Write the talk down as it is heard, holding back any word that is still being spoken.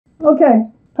Okay,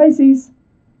 Pisces.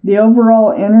 The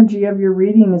overall energy of your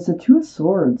reading is the Two of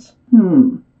Swords.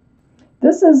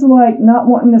 This is like not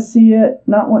wanting to see it,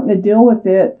 not wanting to deal with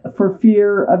it for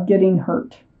fear of getting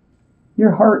hurt.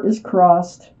 Your heart is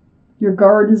crossed. Your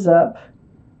guard is up.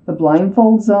 The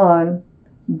blindfold's on.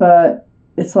 But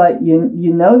it's like you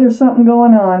know there's something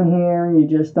going on here and you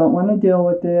just don't want to deal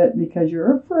with it because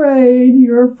you're afraid.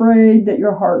 You're afraid that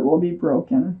your heart will be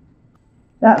broken.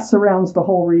 That surrounds the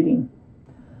whole reading.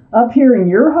 Up here in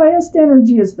your highest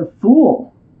energy is the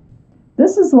Fool.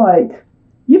 This is like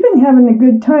you've been having a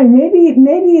good time.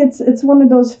 Maybe it's one of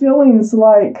those feelings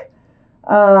like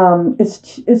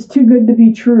it's too good to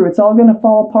be true. It's all going to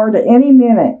fall apart at any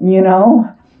minute, you know.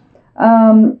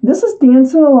 This is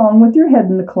dancing along with your head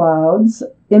in the clouds,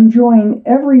 enjoying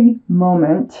every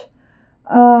moment.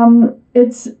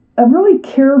 It's a really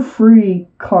carefree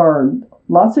card.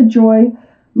 Lots of joy,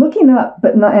 looking up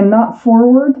but not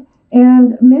forward.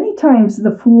 And many times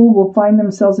the Fool will find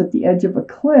themselves at the edge of a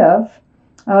cliff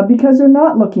because they're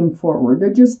not looking forward.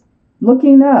 They're just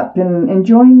looking up and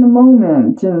enjoying the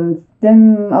moment. And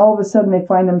then all of a sudden they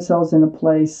find themselves in a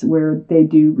place where they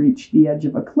do reach the edge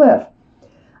of a cliff.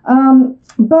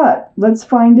 But let's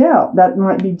find out. That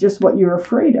might be just what you're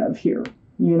afraid of here.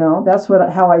 You know, that's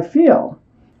how I feel.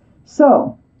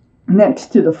 So next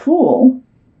to the Fool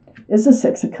is the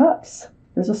Six of Cups.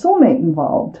 There's a soulmate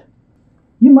involved.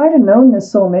 You might have known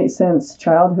this soulmate since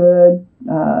childhood,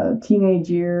 teenage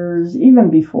years, even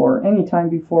before, anytime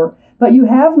before. But you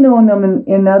have known them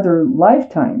in other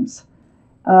lifetimes.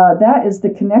 That is the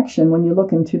connection when you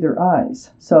look into their eyes.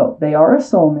 So they are a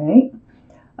soulmate.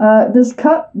 This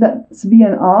cup that's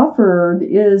being offered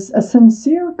is a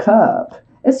sincere cup.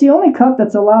 It's the only cup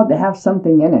that's allowed to have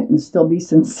something in it and still be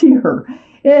sincere.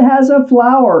 It has a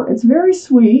flower. It's very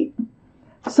sweet.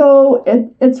 So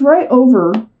it's right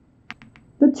over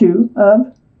the Two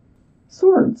of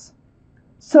Swords.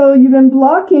 So you've been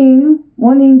blocking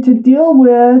wanting to deal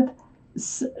with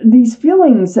these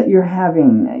feelings that you're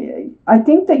having. I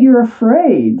think that you're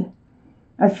afraid.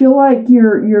 I feel like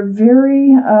you're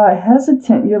very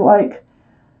hesitant. You're like,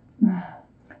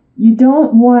 you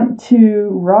don't want to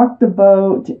rock the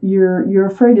boat. You're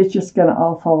afraid it's just going to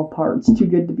all fall apart. It's too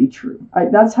good to be true.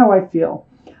 That's how I feel.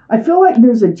 I feel like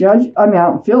there's a I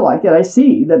don't feel like it. I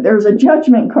see that there's a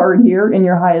judgment card here in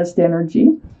your highest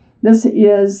energy. This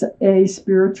is a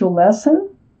spiritual lesson.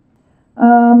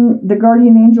 The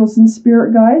guardian angels and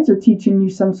spirit guides are teaching you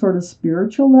some sort of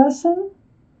spiritual lesson.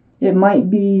 It might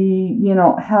be,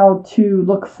 how to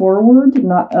look forward,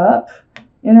 not up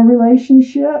in a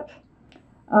relationship.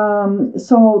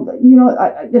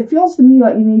 It feels to me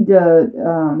like you need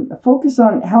to focus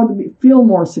on how to feel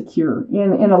more secure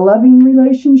in a loving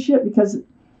relationship, because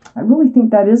I really think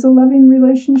that is a loving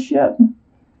relationship.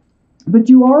 But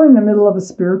you are in the middle of a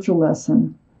spiritual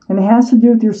lesson, and it has to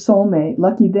do with your soulmate.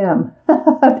 Lucky them.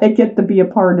 They get to be a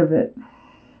part of it.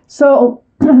 So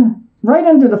right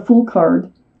under the Fool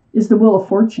card is the Wheel of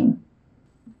Fortune.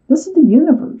 This is the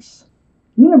universe.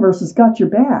 The universe has got your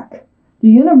back. The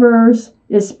universe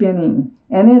is spinning,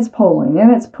 and it's pulling,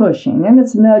 and it's pushing, and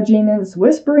it's nudging, and it's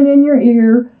whispering in your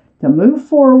ear to move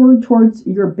forward towards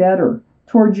your better,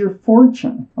 towards your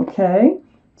fortune, okay?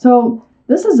 So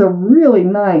this is a really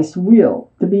nice wheel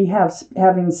to be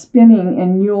having spinning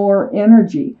in your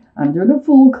energy. Under the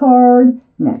Fool card,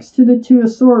 next to the Two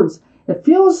of Swords. It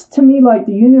feels to me like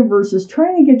the universe is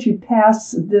trying to get you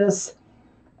past this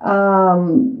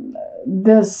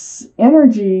this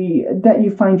energy that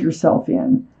you find yourself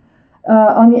in.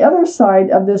 On the other side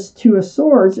of this Two of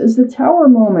Swords is the Tower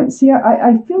moment. See,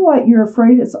 I feel like you're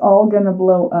afraid it's all going to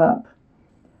blow up.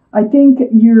 I think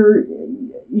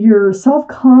your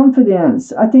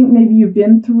self-confidence, I think maybe you've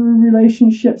been through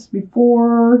relationships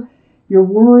before. You're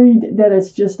worried that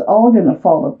it's just all going to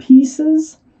fall to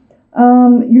pieces.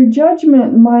 Your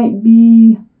judgment might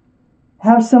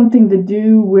have something to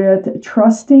do with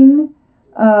trusting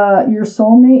your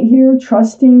soulmate here,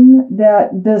 trusting that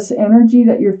this energy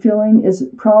that you're feeling is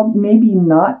maybe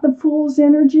not the Fool's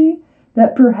energy,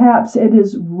 that perhaps it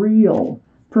is real.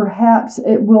 Perhaps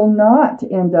it will not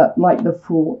end up like the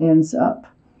Fool ends up.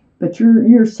 But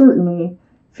you're certainly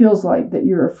feels like that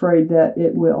you're afraid that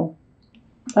it will.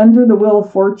 Under the Wheel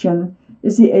of Fortune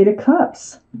is the Eight of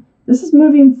Cups. This is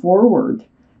moving forward.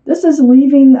 This is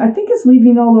leaving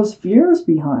all those fears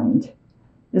behind,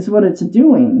 is what it's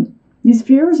doing. These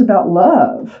fears about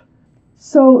love.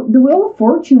 So the Wheel of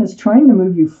Fortune is trying to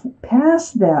move you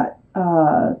past that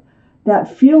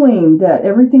feeling that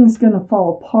everything's going to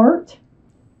fall apart.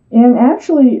 And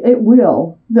actually, it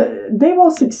will. They will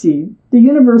succeed. The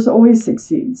universe always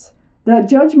succeeds. That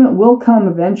judgment will come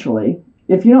eventually.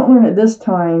 if you don't learn it this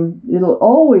time, it'll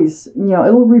always,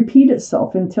 it'll repeat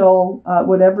itself until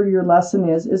whatever your lesson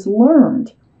is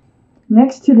learned.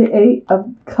 Next to the 8 of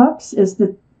Cups is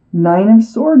the 9 of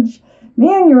Swords.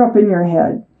 Man, you're up in your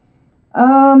head.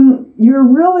 You're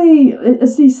really,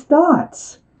 it's these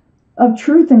thoughts of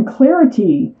truth and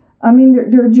clarity. I mean,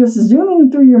 they're just zooming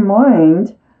through your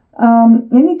mind.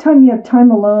 Anytime you have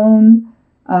time alone,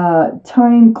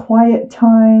 quiet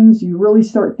times, you really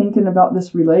start thinking about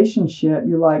this relationship.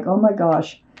 You're like, oh my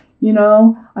gosh,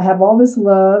 I have all this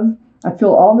love. I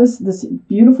feel all this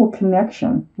beautiful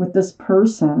connection with this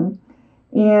person.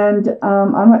 And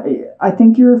I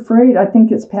think you're afraid. I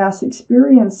think it's past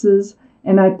experiences.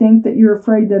 And I think that you're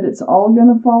afraid that it's all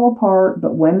going to fall apart.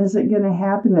 But when is it going to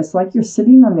happen? It's like you're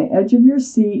sitting on the edge of your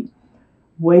seat,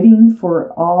 waiting for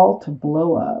it all to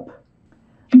blow up.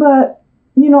 But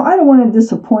I don't want to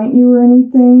disappoint you or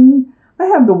anything. I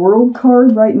have the World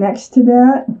card right next to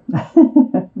that.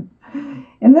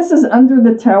 And this is under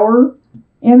the Tower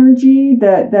energy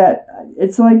that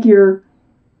it's like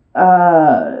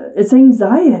it's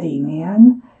anxiety,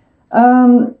 man.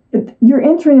 You're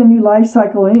entering a new life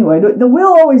cycle anyway. The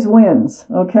will always wins,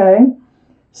 okay?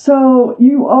 So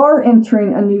you are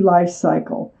entering a new life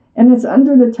cycle. And it's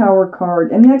under the Tower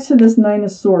card. And next to this 9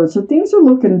 of Swords. So things are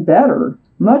looking better.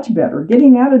 Much better.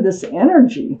 Getting out of this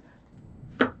energy.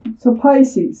 So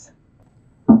Pisces,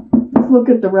 let's look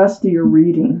at the rest of your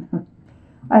reading.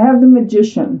 I have the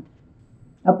Magician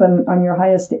up on your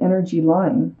highest energy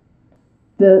line.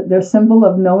 The symbol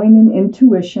of knowing and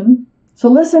intuition. So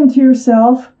listen to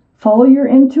yourself. Follow your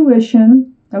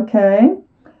intuition. Okay?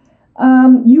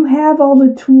 You have all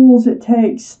the tools it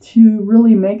takes to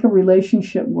really make a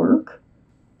relationship work.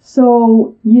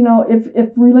 So,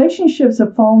 if relationships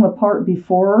have fallen apart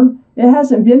before, it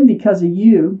hasn't been because of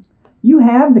you. You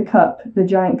have the cup, the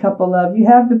giant cup of love. You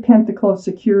have the pentacle of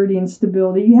security and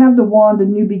stability. You have the wand of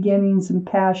new beginnings and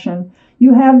passion.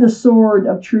 You have the sword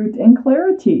of truth and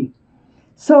clarity.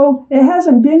 So it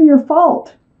hasn't been your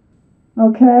fault,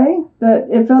 okay, that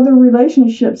if other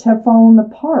relationships have fallen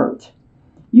apart.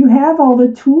 You have all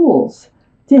the tools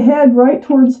to head right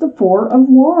towards the 4 of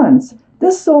Wands.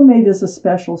 This soulmate is a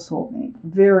special soulmate,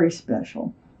 very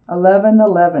special.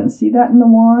 1111, see that in the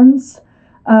Wands?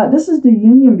 This is the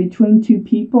union between two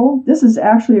people. This is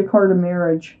actually a card of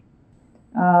marriage.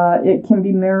 It can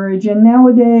be marriage, and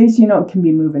nowadays, it can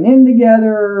be moving in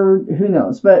together, who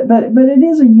knows. But it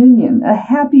is a union, a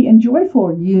happy and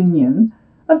joyful union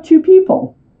of two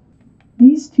people.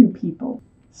 These two people.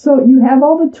 So you have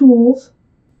all the tools,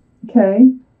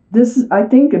 okay? I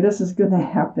think this is going to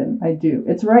happen. I do.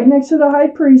 It's right next to the High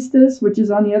Priestess, which is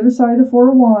on the other side of the 4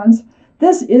 of Wands.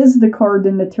 This is the card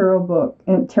in the tarot book,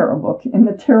 in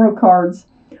the tarot cards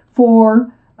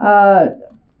for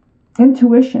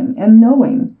intuition and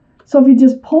knowing. So if you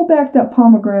just pull back that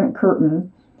pomegranate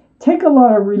curtain, take a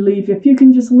lot of relief. If you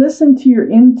can just listen to your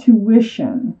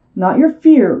intuition, not your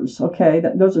fears, okay?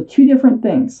 Those are two different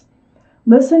things.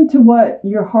 Listen to what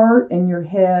your heart and your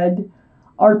head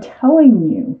are telling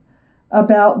you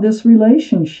about this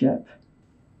relationship.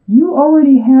 You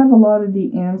already have a lot of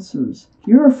the answers.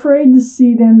 You're afraid to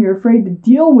see them. You're afraid to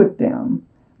deal with them,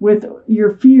 with your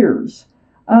fears.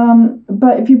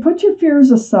 But if you put your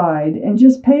fears aside and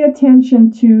just pay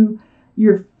attention to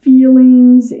your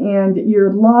feelings and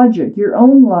your logic, your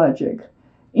own logic,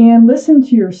 and listen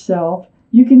to yourself,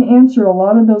 you can answer a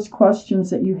lot of those questions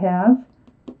that you have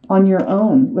on your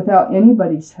own without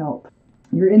anybody's help.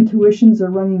 Your intuitions are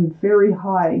running very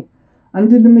high.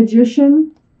 Under the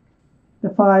Magician, the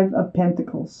 5 of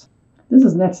Pentacles. This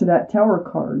is next to that Tower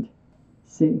card.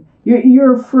 See,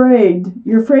 you're afraid.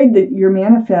 You're afraid that you're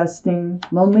manifesting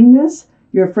loneliness.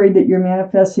 You're afraid that you're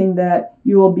manifesting that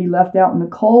you will be left out in the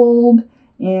cold,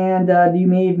 and you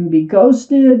may even be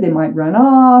ghosted. They might run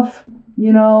off,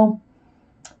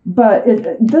 But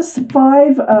this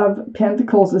 5 of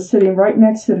Pentacles is sitting right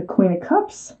next to the Queen of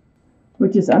Cups,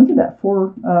 which is under that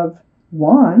 4 of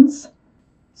Wands.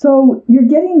 So you're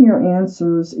getting your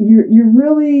answers. You're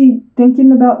really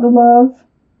thinking about the love.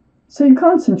 So you're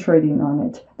concentrating on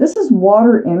it. This is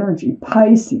water energy,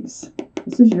 Pisces.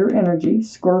 This is your energy,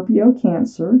 Scorpio,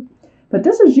 Cancer. But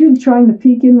this is you trying to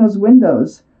peek in those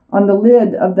windows on the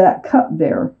lid of that cup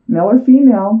there, male or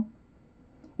female.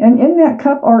 And in that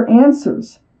cup are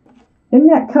answers. In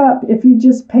that cup, if you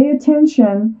just pay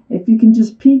attention, if you can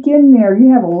just peek in there,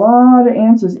 you have a lot of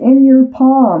answers in your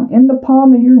palm, in the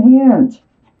palm of your hand.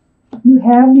 You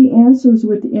have the answers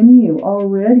within you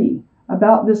already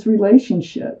about this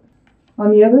relationship.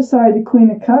 On the other side, the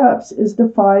Queen of Cups is the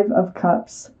 5 of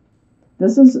Cups.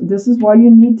 This is why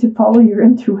you need to follow your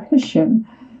intuition.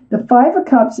 The 5 of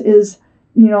Cups is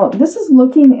this is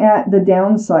looking at the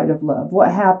downside of love.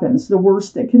 What happens? The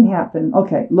worst that can happen.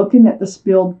 Okay, looking at the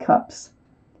spilled cups.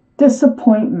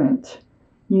 Disappointment,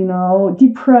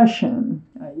 depression.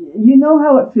 You know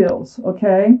how it feels,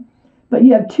 okay? But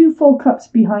you have 2 full cups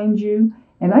behind you,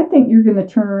 and I think you're going to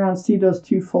turn around and see those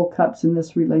 2 full cups in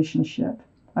this relationship.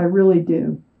 I really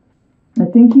do. I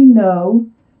think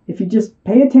if you just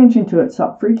pay attention to it,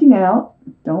 stop freaking out,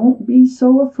 don't be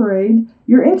so afraid.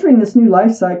 You're entering this new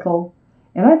life cycle,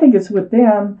 and I think it's with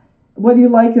them, whether you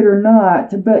like it or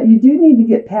not, but you do need to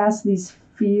get past these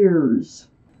fears.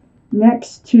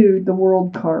 Next to the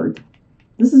World card,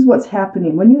 this is what's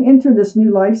happening. When you enter this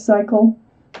new life cycle,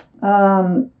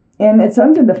 and it's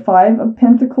under the 5 of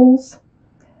Pentacles,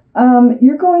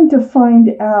 you're going to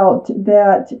find out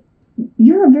that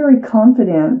you're a very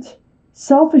confident,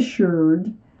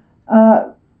 self-assured,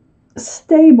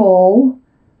 stable,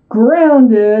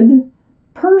 grounded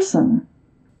person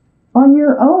on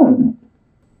your own.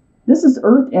 This is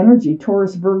Earth energy,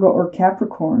 Taurus, Virgo, or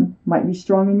Capricorn. Might be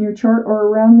strong in your chart or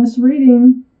around this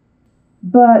reading.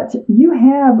 But you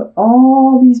have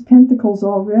all these pentacles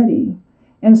already.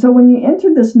 And so when you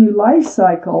enter this new life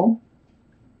cycle,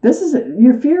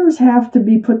 your fears have to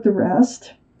be put to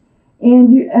rest.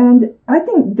 And I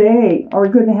think they are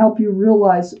going to help you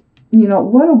realize,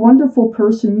 what a wonderful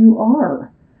person you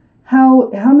are. How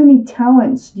many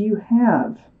talents do you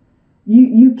have?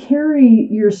 You carry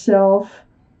yourself,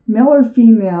 male or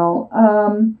female,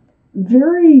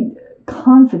 very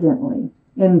confidently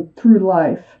through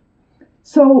life.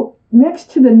 So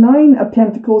next to the 9 of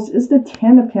Pentacles is the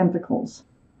 10 of Pentacles.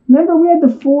 Remember we had the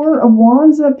 4 of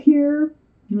Wands up here?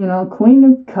 Queen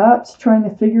of Cups, trying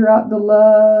to figure out the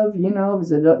love.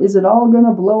 Is it all going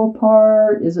to blow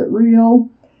apart? Is it real?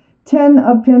 10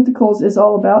 of Pentacles is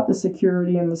all about the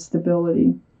security and the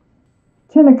stability.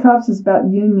 10 of Cups is about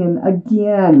union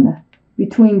again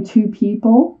between 2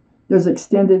 people. There's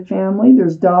extended family,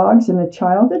 there's dogs and a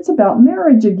child. It's about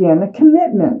marriage again, a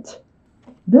commitment.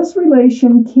 This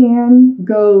relation can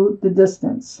go the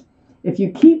distance. If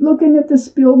you keep looking at the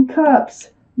spilled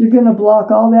cups, you're going to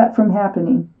block all that from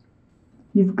happening.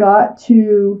 You've got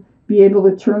to be able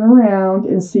to turn around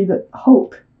and see the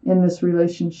hope in this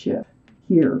relationship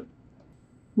here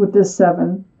with the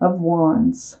 7 of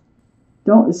Wands.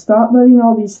 Don't stop letting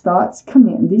all these thoughts come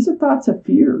in. These are thoughts of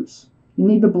fears. You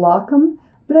need to block them.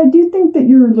 But I do think that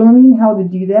you're learning how to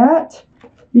do that,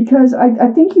 because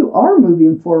I think you are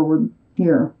moving forward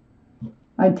here.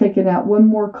 I'm taking out one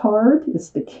more card. It's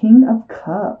the King of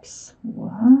Cups.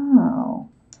 Wow.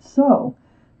 So,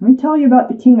 let me tell you about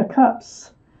the King of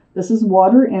Cups. This is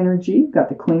water energy. You've got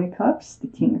the Queen of Cups, the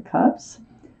King of Cups.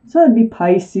 So that'd be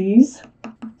Pisces.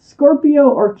 Scorpio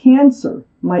or Cancer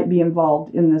might be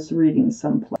involved in this reading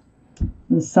someplace,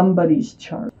 in somebody's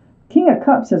chart. King of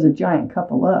Cups has a giant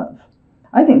cup of love.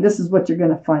 I think this is what you're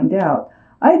going to find out.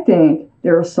 I think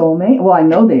they're a soulmate. Well, I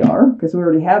know they are, because we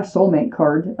already have soulmate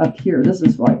card up here. This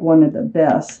is like one of the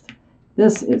best.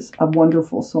 This is a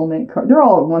wonderful soulmate card. They're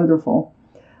all wonderful.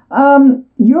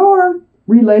 Your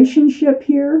relationship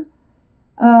here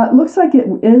looks like it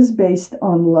is based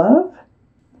on love.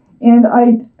 And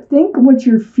I think what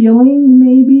you're feeling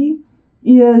maybe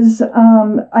is,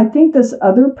 I think this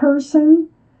other person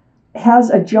has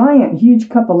a giant, huge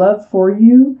cup of love for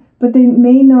you, but they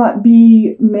may not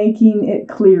be making it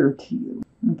clear to you,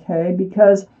 okay?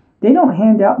 Because they don't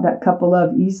hand out that cup of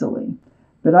love easily.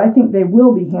 But I think they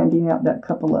will be handing out that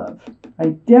cup of love. I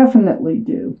definitely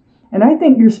do. And I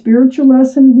think your spiritual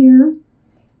lesson here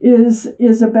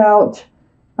is about,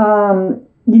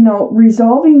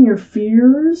 resolving your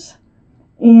fears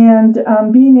and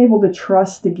being able to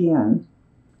trust again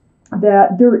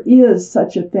that there is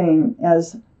such a thing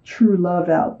as true love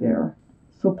out there.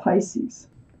 So Pisces,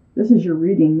 this is your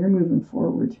reading. You're moving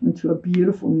forward into a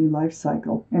beautiful new life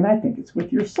cycle. And I think it's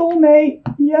with your soulmate.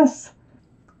 Yes.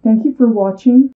 Thank you for watching.